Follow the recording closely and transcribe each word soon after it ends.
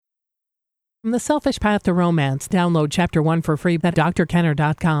From The Selfish Path to Romance, download Chapter 1 for free at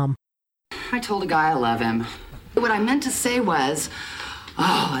drkenner.com. I told a guy I love him. What I meant to say was,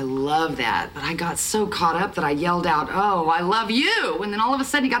 oh, I love that. But I got so caught up that I yelled out, oh, I love you. And then all of a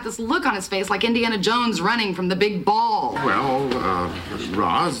sudden he got this look on his face like Indiana Jones running from the big ball. Well,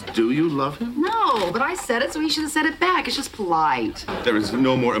 Roz, do you love him? No, but I said it, so he should have said it back. It's just polite. There is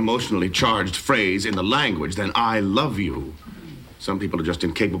no more emotionally charged phrase in the language than I love you. Some people are just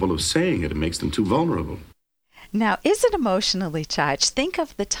incapable of saying it. It makes them too vulnerable. Now, is it emotionally charged? Think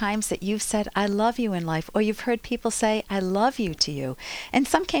of the times that you've said, I love you in life, or you've heard people say, I love you to you. And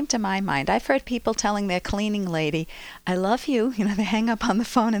some came to my mind. I've heard people telling their cleaning lady, I love you. You know, they hang up on the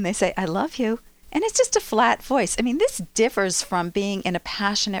phone and they say, I love you. And it's just a flat voice. I mean, this differs from being in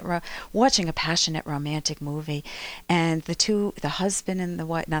watching a passionate romantic movie, and the husband and the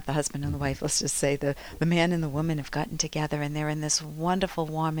wife, not the husband and the wife, let's just say the man and the woman have gotten together and they're in this wonderful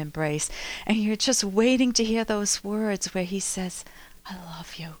warm embrace, and you're just waiting to hear those words where he says, I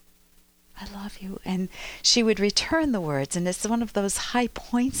love you. I love you. And she would return the words, and it's one of those high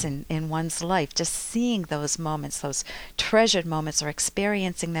points in one's life, just seeing those moments, those treasured moments, or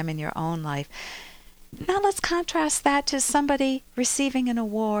experiencing them in your own life. Now let's contrast that to somebody receiving an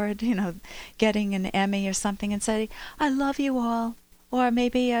award, you know, getting an Emmy or something, and say, I love you all. Or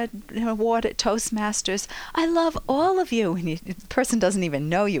maybe an award at Toastmasters. I love all of you. And the person doesn't even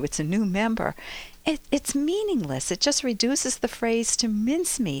know you. It's a new member. It's meaningless. It just reduces the phrase to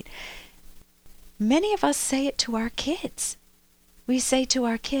mincemeat. Many of us say it to our kids. We say to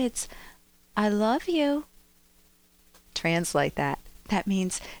our kids, I love you. Translate that. That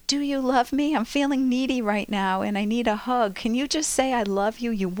means, do you love me? I'm feeling needy right now and I need a hug. Can you just say I love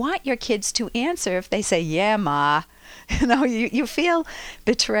you? You want your kids to answer. If they say, yeah, Ma, you feel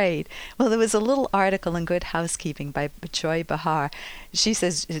betrayed. Well, there was a little article in Good Housekeeping by Joy Behar. She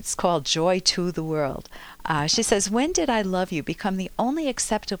says it's called Joy to the World. She says, when did I love you become the only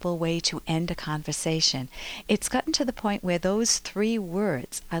acceptable way to end a conversation? It's gotten to the point where those 3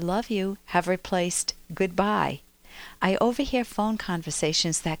 words, I love you, have replaced goodbye. I overhear phone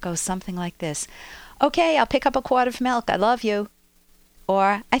conversations that go something like this. Okay, I'll pick up a quart of milk. I love you.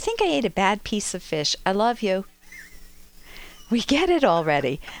 Or, I think I ate a bad piece of fish. I love you. We get it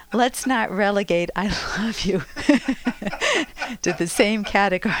already. Let's not relegate I love you to the same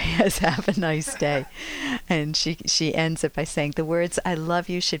category as have a nice day. And she ends it by saying the words I love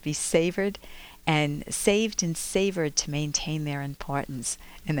you should be savored and saved and savored to maintain their importance.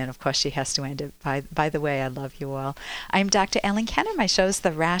 And then, of course, she has to end it by the way, I love you all. I'm Dr. Ellen Kenner. My show's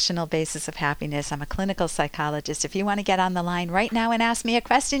The Rational Basis of Happiness. I'm a clinical psychologist. If you want to get on the line right now and ask me a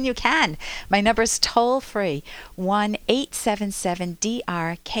question, you can. My number's toll-free,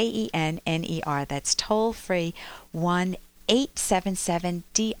 1-877-DRKENNER. That's toll-free,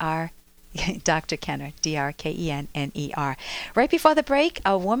 1-877-DR Dr. Kenner, DRKENNER. Right before the break,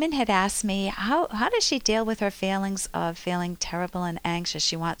 a woman had asked me, how does she deal with her feelings of feeling terrible and anxious?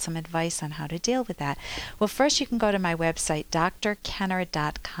 She wants some advice on how to deal with that. Well, first you can go to my website,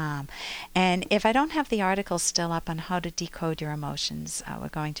 drkenner.com. And if I don't have the article still up on how to decode your emotions, we're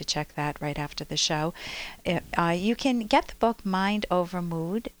going to check that right after the show. You can get the book Mind Over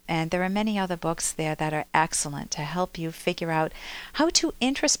Mood, and there are many other books there that are excellent to help you figure out how to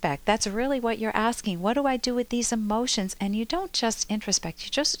introspect. That's really what you're asking. What do I do with these emotions? And you don't just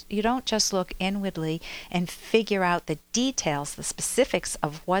introspect. You don't just look inwardly and figure out the details, the specifics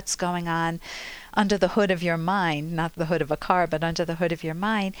of what's going on under the hood of your mind, not the hood of a car, but under the hood of your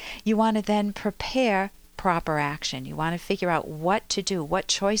mind. You want to then prepare proper action. You want to figure out what to do, what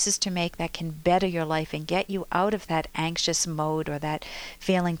choices to make that can better your life and get you out of that anxious mode or that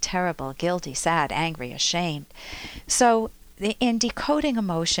feeling terrible, guilty, sad, angry, ashamed. So in decoding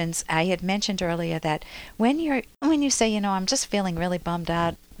emotions, I had mentioned earlier that when you say, I'm just feeling really bummed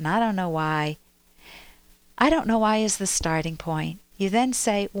out and I don't know why. I don't know why is the starting point. You then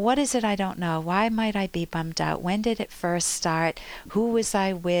say, what is it I don't know? Why might I be bummed out? When did it first start? Who was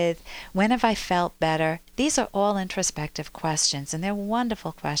I with? When have I felt better? These are all introspective questions, and they're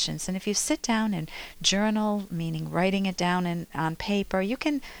wonderful questions. And if you sit down and journal, meaning writing it down on paper, you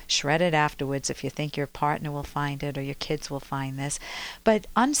can shred it afterwards if you think your partner will find it or your kids will find this. But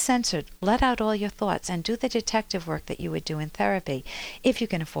uncensored, let out all your thoughts and do the detective work that you would do in therapy. If you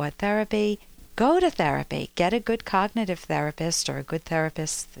can afford therapy, go to therapy. Get a good cognitive therapist or a good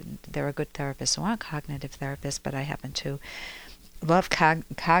therapist. There are good therapists who aren't cognitive therapists, but I happen to love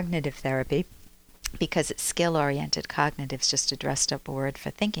cognitive therapy. because it's skill-oriented. Cognitive is just a dressed-up word for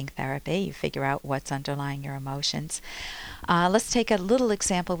thinking therapy. You figure out what's underlying your emotions. Let's take a little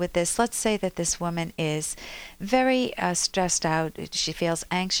example with this. Let's say that this woman is very stressed out. She feels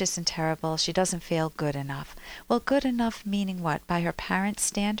anxious and terrible. She doesn't feel good enough. Well, good enough meaning what? By her parents'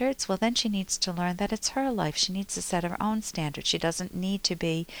 standards? Well, then she needs to learn that it's her life. She needs to set her own standards. She doesn't need to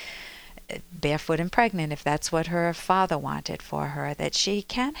be barefoot and pregnant if that's what her father wanted for her, that she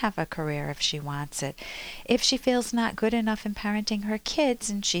can have a career if she wants it. If she feels not good enough in parenting her kids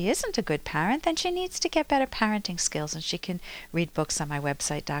and she isn't a good parent, then she needs to get better parenting skills, and she can read books on my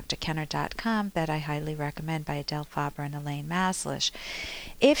website, drkenner.com, that I highly recommend, by Adele Faber and Elaine Maslish.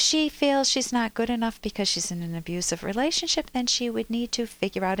 If she feels she's not good enough because she's in an abusive relationship, then she would need to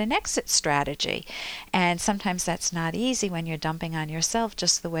figure out an exit strategy. And sometimes that's not easy when you're dumping on yourself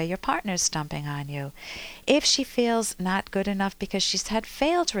just the way your partner's dumping on you. If she feels not good enough because she's had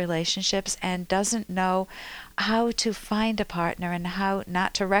failed relationships and doesn't know how to find a partner and how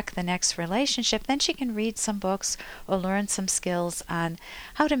not to wreck the next relationship, then she can read some books or learn some skills on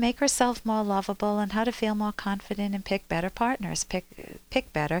how to make herself more lovable and how to feel more confident and pick better partners,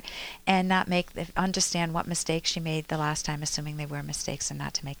 pick better, and not understand what mistakes she made the last time, assuming they were mistakes, and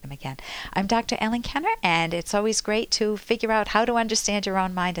not to make them again. I'm Dr. Ellen Kenner, and it's always great to figure out how to understand your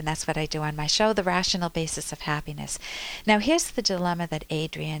own mind, and that's what I do on my show, The Rational Basis of Happiness. Now, here's the dilemma that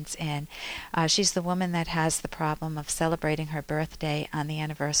Adrienne's in. She's the woman that has the problem of celebrating her birthday on the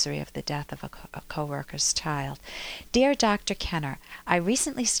anniversary of the death of a co-worker's child. Dear Dr. Kenner, I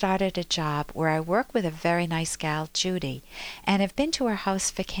recently started a job where I work with a very nice gal, Judy, and have been to her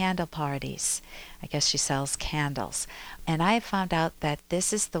house for candle parties. I guess she sells candles. And I have found out that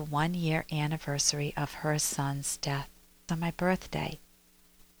this is the 1-year anniversary of her son's death on my birthday.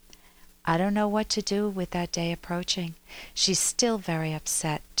 I don't know what to do with that day approaching. She's still very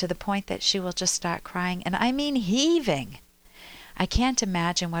upset, to the point that she will just start crying, and I mean heaving. I can't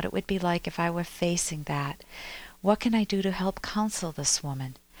imagine what it would be like if I were facing that. What can I do to help counsel this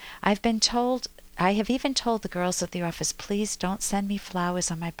woman? I have even told the girls at the office, please don't send me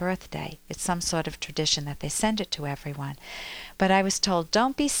flowers on my birthday. It's some sort of tradition that they send it to everyone. But I was told,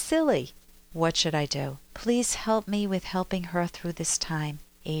 don't be silly. What should I do? Please help me with helping her through this time.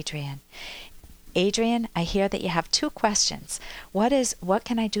 Adrienne. Adrienne, I hear that you have 2 questions. What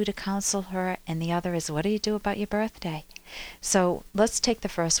can I do to counsel her? And the other is, what do you do about your birthday? So let's take the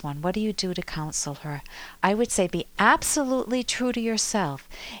first one. What do you do to counsel her? I would say be absolutely true to yourself.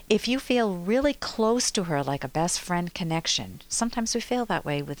 If you feel really close to her, like a best friend connection, sometimes we feel that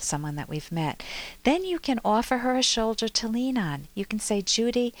way with someone that we've met, then you can offer her a shoulder to lean on. You can say,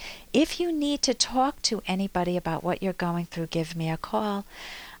 Judy, if you need to talk to anybody about what you're going through, give me a call.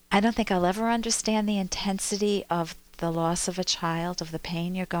 I don't think I'll ever understand the intensity of the loss of a child, of the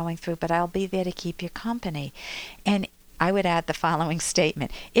pain you're going through, but I'll be there to keep you company. And I would add the following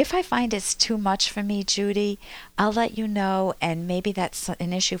statement. If I find it's too much for me, Judy, I'll let you know, and maybe that's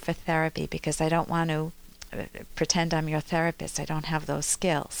an issue for therapy, because I don't want to pretend I'm your therapist. I don't have those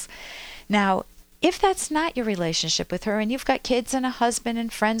skills. Now, if that's not your relationship with her, and you've got kids and a husband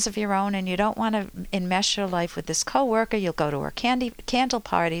and friends of your own, and you don't want to enmesh your life with this coworker, you'll go to her candle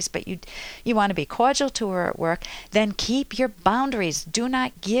parties, but you want to be cordial to her at work, then keep your boundaries. Do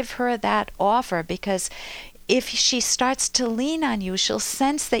not give her that offer, because if she starts to lean on you, she'll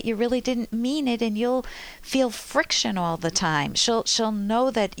sense that you really didn't mean it, and you'll feel friction all the time. She'll know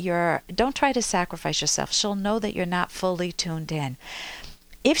that don't try to sacrifice yourself. She'll know that you're not fully tuned in.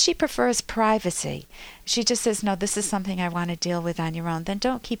 If she prefers privacy, she just says, no, this is something I want to deal with on your own, then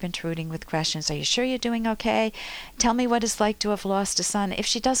don't keep intruding with questions. Are you sure you're doing okay? Tell me what it's like to have lost a son. If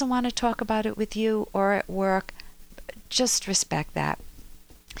she doesn't want to talk about it with you or at work, just respect that.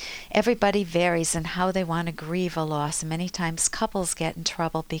 Everybody varies in how they want to grieve a loss. Many times couples get in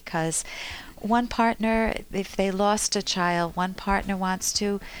trouble because one partner, if they lost a child, one partner wants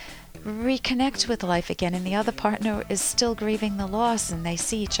to reconnect with life again, and the other partner is still grieving the loss, and they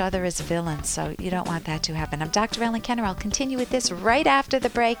see each other as villains. So you don't want that to happen. I'm Dr. Ellen Kenner. I'll continue with this right after the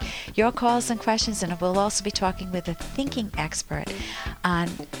break. Your calls and questions, and we'll also be talking with a thinking expert on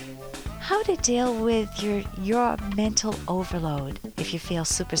how to deal with your mental overload if you feel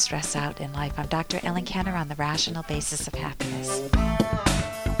super stressed out in life. I'm Dr. Ellen Kenner on The Rational Basis of Happiness.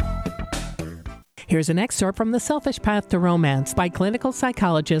 Here's an excerpt from The Selfish Path to Romance by clinical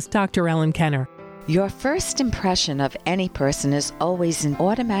psychologist Dr. Ellen Kenner. Your first impression of any person is always an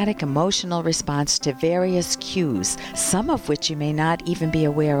automatic emotional response to various cues, some of which you may not even be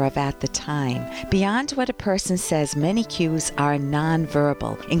aware of at the time. Beyond what a person says, many cues are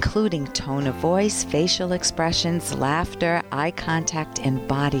nonverbal, including tone of voice, facial expressions, laughter, eye contact, and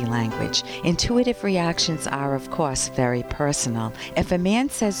body language. Intuitive reactions are, of course, very personal. If a man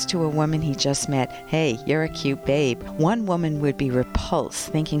says to a woman he just met, "Hey, you're a cute babe," one woman would be repulsed,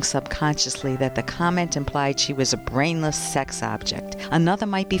 thinking subconsciously that the comment implied she was a brainless sex object. Another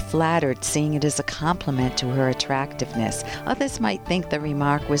might be flattered, seeing it as a compliment to her attractiveness. Others might think the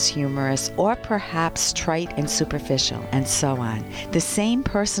remark was humorous or perhaps trite and superficial, and so on. The same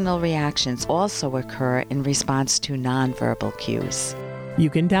personal reactions also occur in response to nonverbal cues. You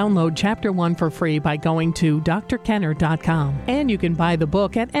can download Chapter 1 for free by going to drkenner.com, and you can buy the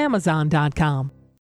book at amazon.com.